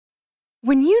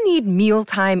When you need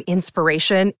mealtime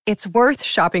inspiration, it's worth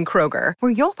shopping Kroger,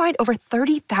 where you'll find over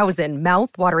 30,000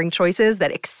 mouth-watering choices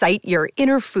that excite your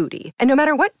inner foodie. And no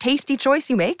matter what tasty choice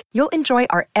you make, you'll enjoy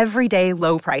our everyday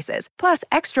low prices, plus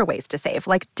extra ways to save,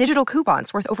 like digital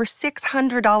coupons worth over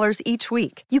 $600 each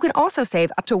week. You can also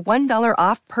save up to $1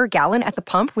 off per gallon at the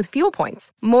pump with fuel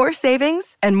points. More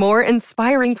savings and more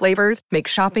inspiring flavors make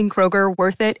shopping Kroger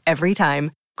worth it every time.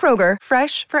 Kroger,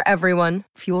 fresh for everyone.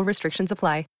 Fuel restrictions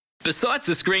apply. Besides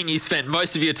the screen you spent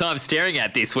most of your time staring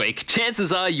at this week,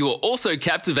 chances are you were also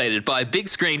captivated by a big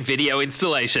screen video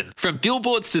installation. From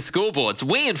billboards to scoreboards,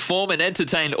 we inform and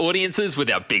entertain audiences with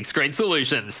our big screen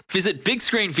solutions. Visit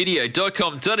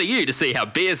bigscreenvideo.com.au to see how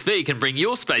BSV can bring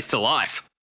your space to life.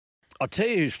 I'll tell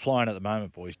you who's flying at the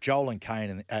moment, boys. Joel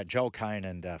Kane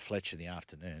and Fletcher in the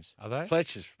afternoons. Are they?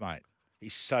 Fletcher's, mate.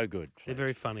 He's so good. They're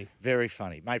very funny. Very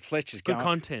funny. Mate, Fletcher's Good going.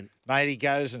 content. Mate, he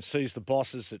goes and sees the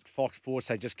bosses at Fox Sports.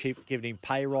 They just keep giving him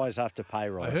pay rise after pay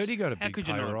rise. I heard he got a How big could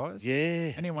you pay not? rise.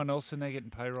 Yeah. Anyone else in there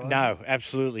getting pay rise? No,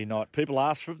 absolutely not. People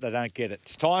ask for it, they don't get it.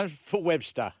 It's time for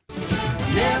Webster.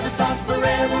 Never thought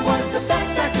forever was the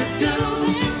best I could do.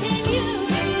 It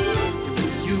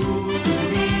was you,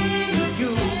 me,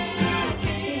 you.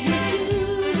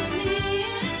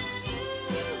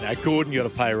 Now, Gordon got a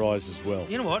pay rise as well.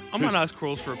 You know what? I might ask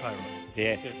Crawls for a pay rise.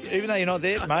 Yeah. Even though you're not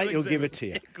there, mate, he'll give it to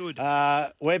you. Yeah, good.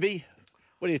 Webby,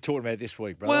 what are you talking about this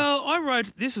week, brother? Well, I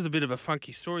wrote, this was a bit of a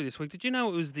funky story this week. Did you know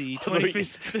it was the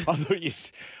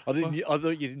 25th? I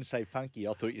thought you didn't say funky.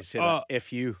 I thought you said a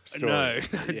FU story. No,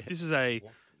 Yeah. this is a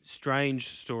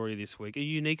strange story this week, a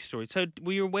unique story. So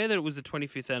were you aware that it was the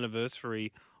 25th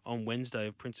anniversary on Wednesday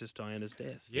of Princess Diana's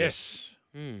death? Yes.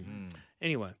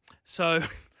 Anyway, so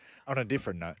On a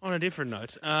different note. on a different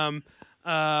note,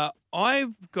 I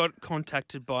got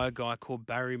contacted by a guy called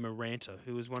Barry Maranta,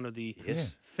 who was one of the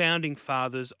founding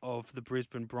fathers of the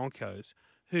Brisbane Broncos,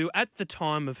 who at the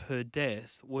time of her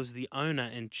death was the owner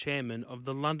and chairman of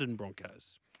the London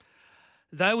Broncos.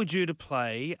 They were due to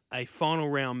play a final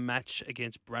round match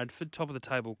against Bradford, top of the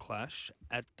table clash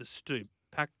at the Stoop.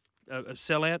 Packed, a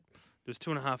sellout. There was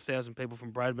 2,500 people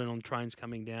from Bradman on trains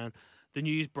coming down. The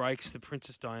news breaks that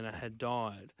Princess Diana had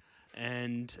died,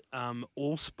 and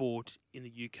all sport in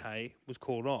the UK was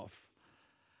called off.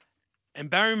 And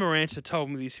Barry Maranta told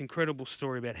me this incredible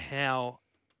story about how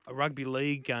a rugby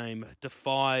league game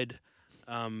defied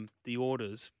the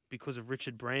orders because of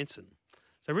Richard Branson.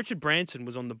 So Richard Branson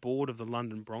was on the board of the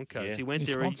London Broncos. Yeah. He went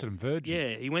He there. sponsored him, Virgin.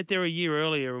 Yeah, he went there a year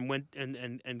earlier and went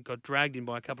and got dragged in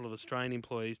by a couple of Australian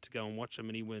employees to go and watch them.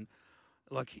 And he went,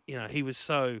 he was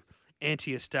so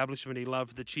anti-establishment. He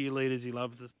loved the cheerleaders. He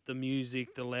loved the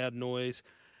music, the loud noise.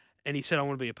 And he said, I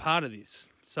want to be a part of this.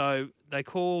 So they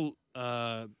call,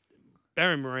 Barry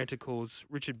Maranta calls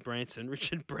Richard Branson.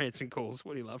 Richard Branson calls,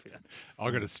 what do you love here? I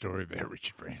got a story about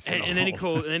Richard Branson. And then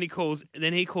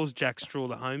he calls Jack Straw,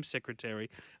 the Home Secretary,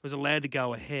 was allowed to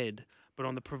go ahead, but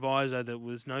on the proviso there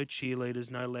was no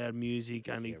cheerleaders, no loud music,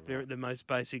 only the most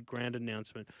basic ground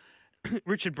announcement.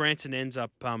 Richard Branson ends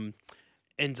up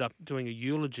doing a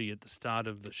eulogy at the start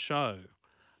of the show,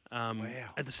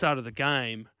 at the start of the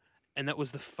game, and that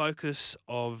was the focus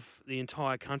of the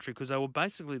entire country because they were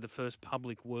basically the first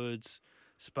public words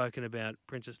spoken about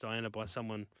Princess Diana by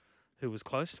someone who was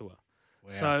close to her.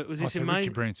 Wow. So it was this amazing.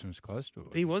 Richard Branson was close to her.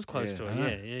 He was close to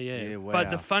her. Yeah. Wow.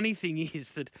 But the funny thing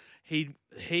is that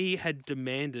he had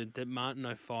demanded that Martin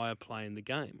O'Fire play in the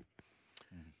game.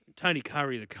 Tony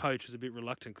Curry, the coach, was a bit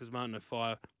reluctant because Martin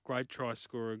O'Fire, great try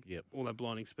scorer, all that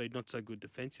blinding speed, not so good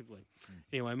defensively.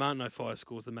 Anyway, Martin O'Fire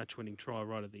scores the match-winning try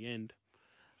right at the end.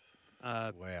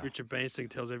 Richard Branson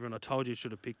tells everyone, I told you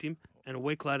should have picked him. And a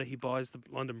week later, he buys the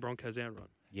London Broncos outright.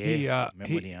 Yeah,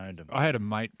 remember when he owned them. I had a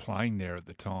mate playing there at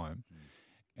the time,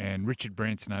 and Richard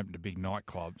Branson opened a big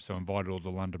nightclub, so I invited all the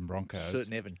London Broncos.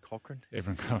 Certain Evan Cochran.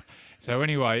 So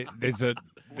anyway,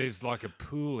 there's like a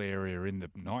pool area in the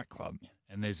nightclub,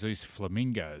 and there's these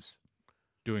flamingos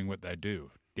doing what they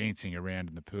do, dancing around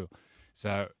in the pool.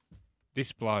 So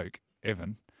this bloke,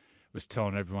 Evan, was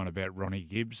telling everyone about Ronnie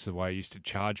Gibbs, the way he used to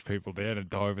charge people down and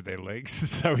dive at their legs.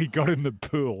 So he got in the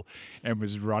pool and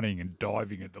was running and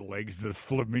diving at the legs of the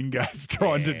flamingos,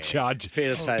 trying to charge,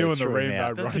 fair to say doing the threw him rainbow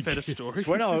out. That's a Ronnie better Gibbs. story.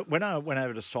 So when I went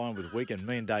over to sign with Wigan,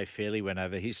 me and Dave Fairley went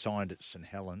over. He signed at St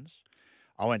Helens.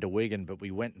 I went to Wigan, but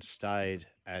we went and stayed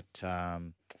at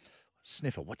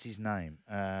Sniffer. What's his name?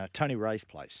 Tony Ray's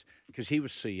place, because he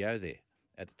was CEO there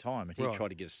at the time, and he tried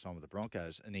to get us to sign with the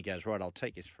Broncos. And he goes, right, I'll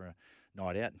take us for a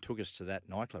night out, and took us to that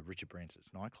nightclub, Richard Branson's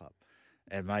nightclub.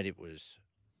 And, mate, it was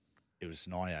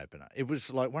an eye-opener. It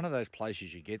was like one of those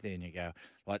places you get there and you go,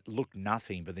 like, look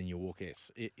nothing, but then you walk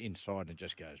inside and it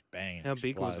just goes bang. How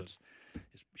big was it?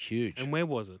 It's huge. And where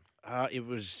was it? It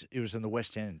was in the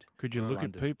West End. Could you look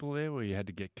London. at people there, or you had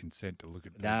to get consent to look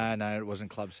at people? No, it wasn't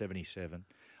Club 77.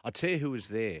 I'll tell you who was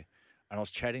there. And I was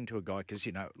chatting to a guy because,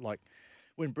 like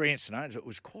when Branson owned it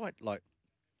was quite like,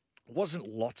 it wasn't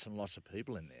lots and lots of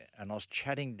people in there. And I was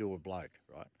chatting to a bloke,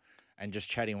 right? And just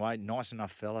chatting away. Nice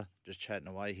enough fella, just chatting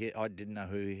away. I didn't know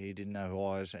he didn't know who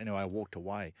I was. Anyway, I walked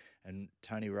away. And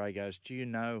Tony Ray goes, "Do you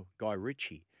know Guy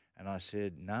Ritchie?" And I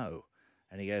said, "No."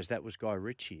 And he goes, "That was Guy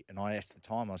Ritchie." And I asked at the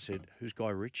time, I said, "Who's Guy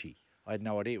Ritchie?" I had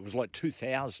no idea. It was like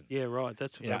 2000. Yeah, right.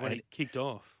 That's when it kicked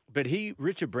off. But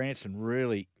Richard Branson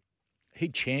really, he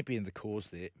championed the cause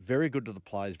there. Very good to the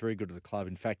players, very good to the club.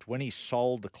 In fact, when he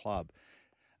sold the club,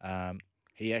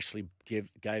 he actually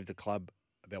gave the club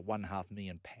about £1.5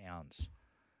 million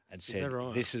and said, that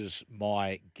right? "This is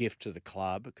my gift to the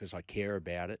club because I care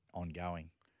about it ongoing."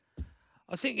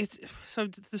 I think it's so.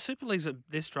 The Super Leagues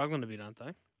they're struggling a bit, aren't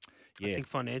they? Yeah. I think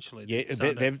financially. Yeah,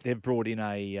 they've brought in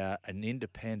an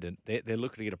independent. They're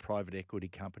looking to get a private equity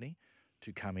company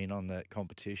to come in on the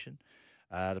competition.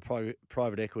 The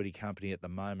private equity company at the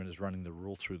moment is running the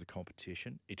rule through the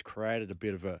competition. It's created a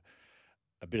bit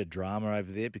of drama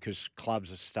over there because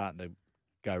clubs are starting to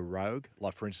go rogue.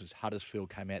 Like for instance, Huddersfield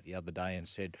came out the other day and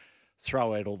said,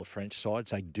 "Throw out all the French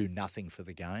sides; they do nothing for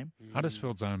the game."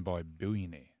 Huddersfield's owned by a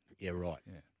billionaire. Yeah, right.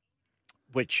 Yeah.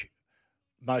 Which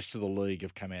most of the league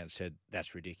have come out and said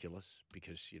that's ridiculous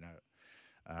because,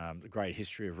 the great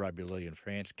history of rugby league in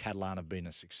France. Catalan have been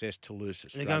a success. Toulouse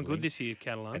is They're struggling. going good this year,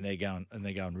 Catalan. And they're going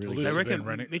really Toulouse good. They have reckon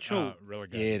been Mitchell-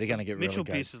 relegated. Yeah, they're going to get Mitchell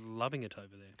relegated. Pearce is loving it over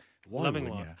there. Why loving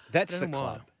wouldn't life. you? That's I the don't know why.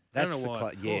 club. I That's don't the know why.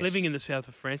 club. Yes. Living in the south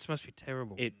of France must be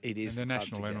terrible. It is. And the the club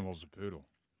national to get. animal's a poodle.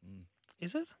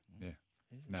 Is it? Yeah.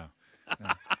 No.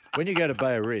 When you go to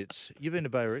Biarritz, you've been to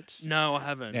Biarritz? No, I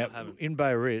haven't. Now, I haven't. in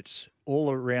Biarritz, all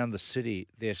around the city,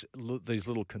 there's these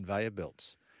little conveyor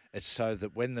belts. It's so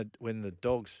that when the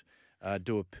dogs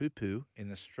do a poo-poo in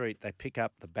the street, they pick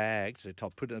up the bags,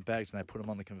 put it in the bags, and they put them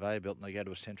on the conveyor belt, and they go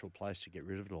to a central place to get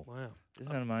rid of it all. Wow.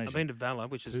 Isn't that amazing? I've been to Valor,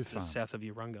 which is Poo just farm. south of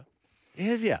Urunga.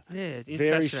 Have you? Yeah. it's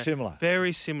Very fascinating. similar.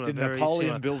 Very similar. Did very Napoleon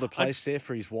similar. build a place there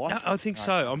for his wife? No, I think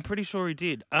so. I'm pretty sure he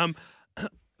did.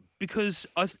 Because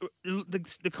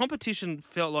the competition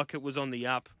felt like it was on the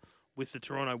up with the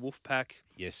Toronto Wolfpack.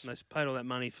 Yes. And they paid all that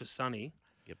money for Sonny.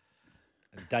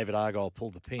 And David Argyle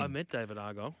pulled the pin. I met David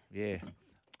Argyle. Yeah.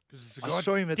 There's a I guy-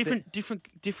 saw him at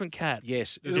Different cat.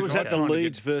 Yes. There's a Was guy that the trying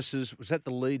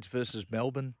to Leeds versus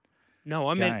Melbourne? No,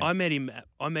 I Game. met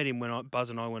him when Buzz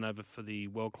and I went over for the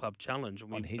World Club Challenge.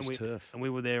 And On his turf. And we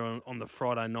were there on the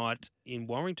Friday night in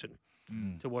Warrington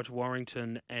Mm. to watch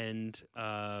Warrington and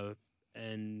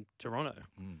Toronto.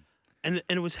 Mm. And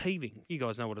it was heaving. You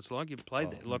guys know what it's like. You've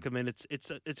played there. Like, I mean, it's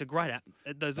a great app.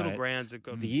 Those little Mate, grounds have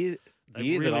got The year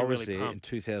They that I really, was really there in pumped.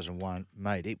 2001,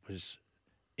 mate, it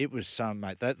was some,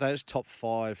 mate. Those top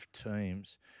 5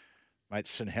 teams, mate.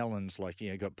 St Helens,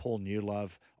 got Paul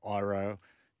Newlove, Iro,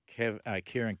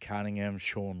 Kieran Cunningham,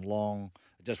 Sean Long.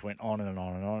 It just went on and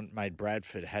on and on. Mate,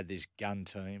 Bradford had this gun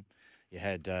team. You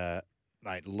had,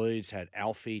 mate, Leeds had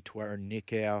Alfie, Twarin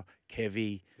Nickow,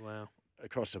 Kevy. wow.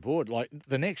 Across the board. Like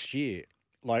the next year,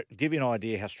 give you an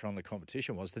idea how strong the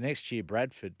competition was. The next year,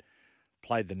 Bradford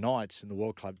played the Knights in the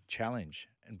World Club Challenge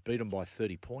and beat them by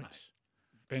 30 points.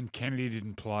 Ben Kennedy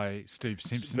didn't play. Steve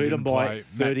Simpson Beat didn't them by play.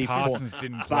 30 Matt Parsons points.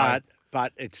 didn't play.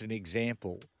 But it's an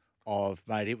example of,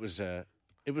 mate, it was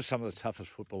some of the toughest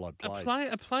football I'd played.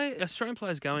 Australian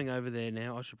players going over there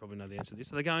now. I should probably know the answer to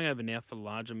this. Are they going over now for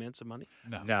large amounts of money?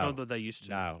 No. No. Not that they used to.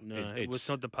 No, it was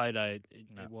not the payday.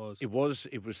 It was.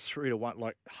 It was 3-1.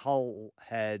 Like Hull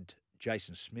had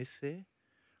Jason Smith there.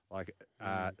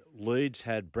 Leeds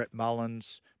had Brett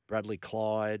Mullins, Bradley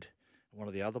Clyde, one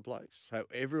of the other blokes. So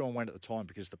everyone went at the time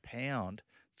because the pound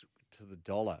to the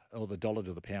dollar, or the dollar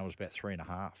to the pound, was about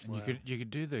 3.5. And you could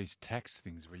do these tax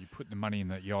things where you put the money in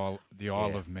the Isle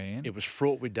of Man, It was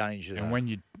fraught with danger. and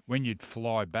though. when you'd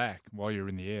fly back while you're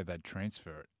in the air, they'd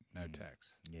transfer it, no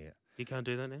tax. Yeah. You can't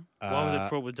do that now. Why was it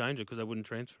fraught with danger? Because they wouldn't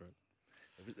transfer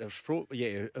it. It was fraught.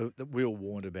 Yeah, we were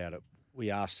warned about it. We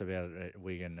asked about it at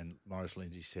Wigan, and Morris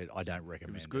Lindsay said, "I don't It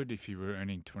recommend was good if you were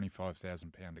earning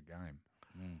 £25,000 a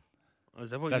game. Oh,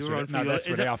 is that what That's you were on what, for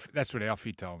no, your? that's what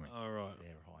Alfie told me. All right. Yeah,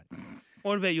 right.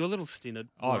 What about your little stint at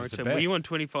Oh, it was the Warrington? Were you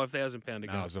best. on £25,000 a No, game?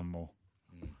 I was on more.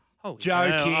 Holy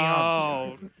Joking.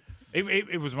 hell. Oh.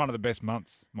 It was one of the best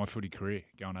months of my footy career,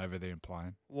 going over there and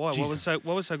playing. Why? Jesus. What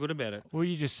was so good about it? Well,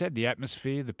 you just said the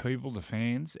atmosphere, the people, the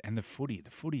fans, and the footy.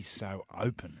 The footy's so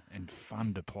open and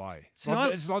fun to play. See, I-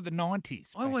 It's like the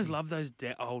 90s. I always loved those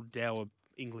old dour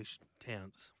English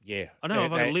towns. Yeah, I know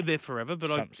if I could live there forever, but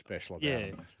something special about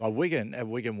it. Like Wigan, at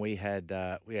Wigan we had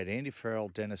Andy Farrell,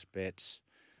 Dennis Betts,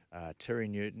 Terry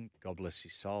Newton, God bless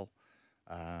his soul,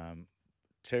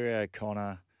 Terry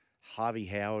O'Connor, Harvey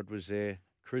Howard was there,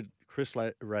 Chris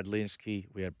Radlinski.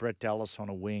 We had Brett Dallas on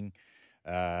a wing.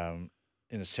 In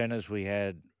the centres we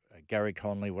had Gary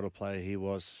Conley, what a player he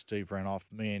was. Steve Renoff,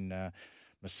 me and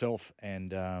myself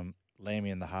and Lammy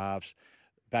in the halves.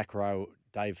 Back row,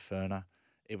 Dave Ferner.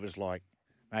 It was like,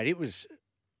 mate, it was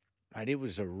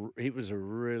a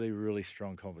really, really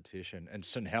strong competition. And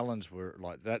St Helens were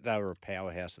like that. They were a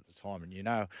powerhouse at the time. And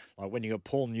like when you got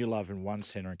Paul Newlove in one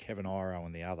centre and Kevin Iro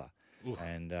in the other. Oof.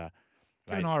 And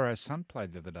Kevin Iro's son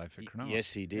played the other day for Cronulla.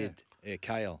 Yes, he did. Yeah,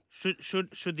 Kale. Should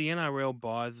the NRL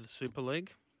buy the Super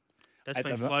League? That's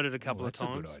been floated a couple of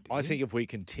times. I think if we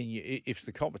continue, if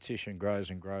the competition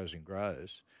grows and grows and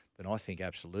grows, then I think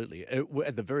absolutely.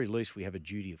 At the very least, we have a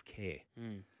duty of care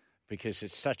because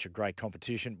it's such a great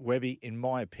competition. Webby, in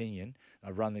my opinion,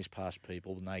 I've run this past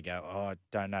people and they go, I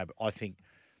don't know, but I think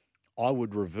I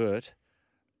would revert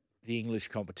the English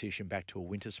competition back to a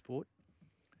winter sport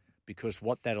because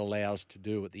what that allows to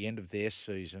do at the end of their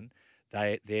season,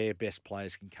 their best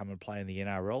players can come and play in the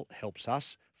NRL, helps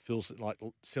us. Feels like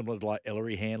similar to like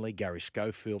Ellery Hanley, Gary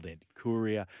Schofield, and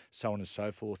Courier, so on and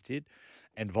so forth did,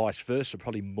 and vice versa.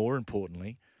 Probably more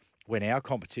importantly, when our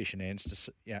competition ends,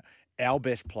 our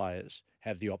best players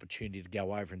have the opportunity to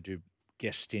go over and do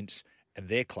guest stints and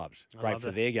their clubs. Great for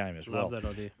their game as well. Love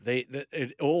that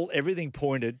idea. Everything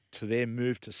pointed to their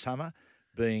move to summer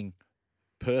being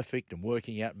perfect and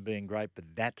working out and being great, but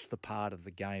that's the part of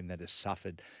the game that has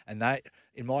suffered. And they,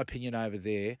 in my opinion, over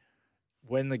there,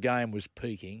 when the game was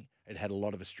peaking, it had a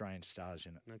lot of Australian stars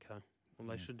in it. Okay. Well,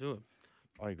 they should do it.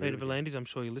 I agree. Peter V'landys, I'm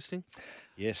sure you're listening.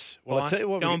 Yes. Well, I tell you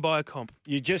what, go and buy a comp.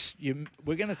 We're going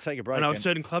to take a break. I know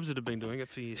certain clubs that have been doing it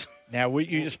for years. Now,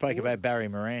 you just spoke about Barry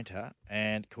Miranda,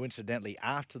 and coincidentally,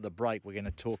 after the break, we're going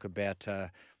to talk about,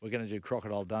 we're going to do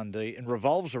Crocodile Dundee, and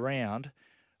revolves around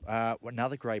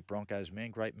another great Broncos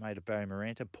man, great mate of Barry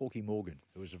Miranda, Porky Morgan,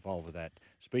 who was involved with that.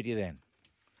 Speak to you then.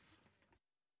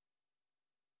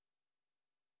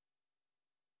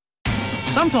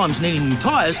 Sometimes needing new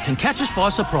tyres can catch us by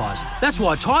surprise. That's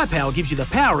why Tyre Power gives you the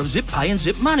power of zip pay and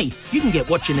zip money. You can get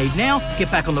what you need now, get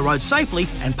back on the road safely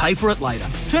and pay for it later.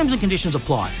 Terms and conditions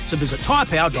apply. So visit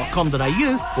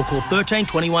tyrepower.com.au or call 13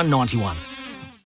 21 91.